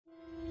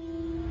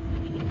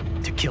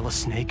kill a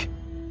snake,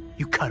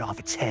 you cut off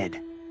its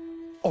head.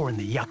 Or in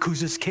the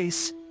Yakuza's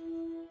case,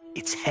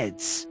 its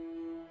heads.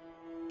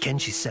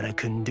 Kenji said I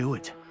couldn't do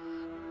it.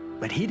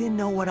 But he didn't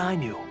know what I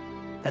knew,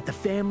 that the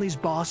family's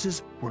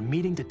bosses were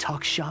meeting to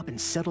talk shop and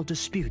settle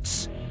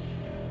disputes.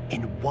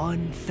 In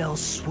one fell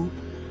swoop,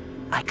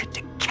 I could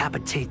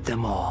decapitate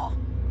them all.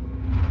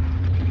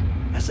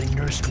 As I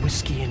nursed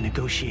whiskey and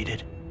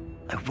negotiated,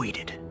 I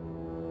waited.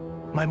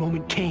 My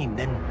moment came,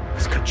 then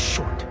was cut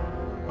short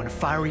when a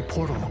fiery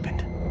portal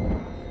opened.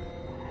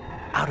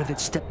 Out of it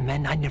stepped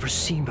men I'd never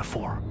seen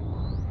before.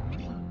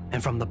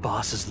 And from the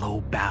boss's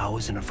low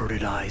bows and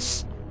averted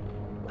eyes,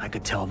 I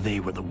could tell they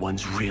were the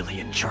ones really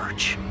in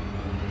charge.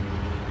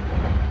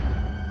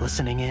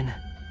 Listening in,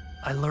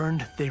 I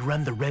learned they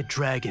run the Red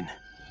Dragon,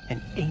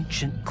 an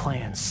ancient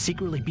clan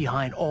secretly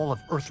behind all of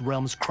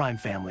Earthrealm's crime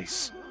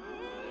families.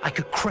 I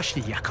could crush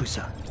the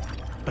Yakuza,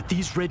 but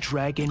these Red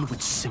Dragon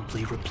would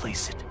simply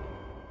replace it.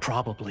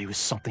 Probably with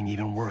something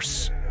even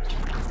worse.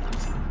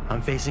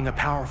 I'm facing a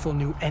powerful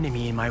new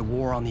enemy in my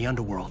war on the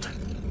underworld.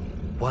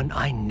 One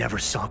I never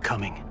saw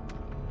coming.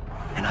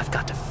 And I've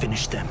got to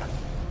finish them,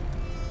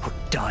 or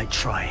die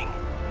trying.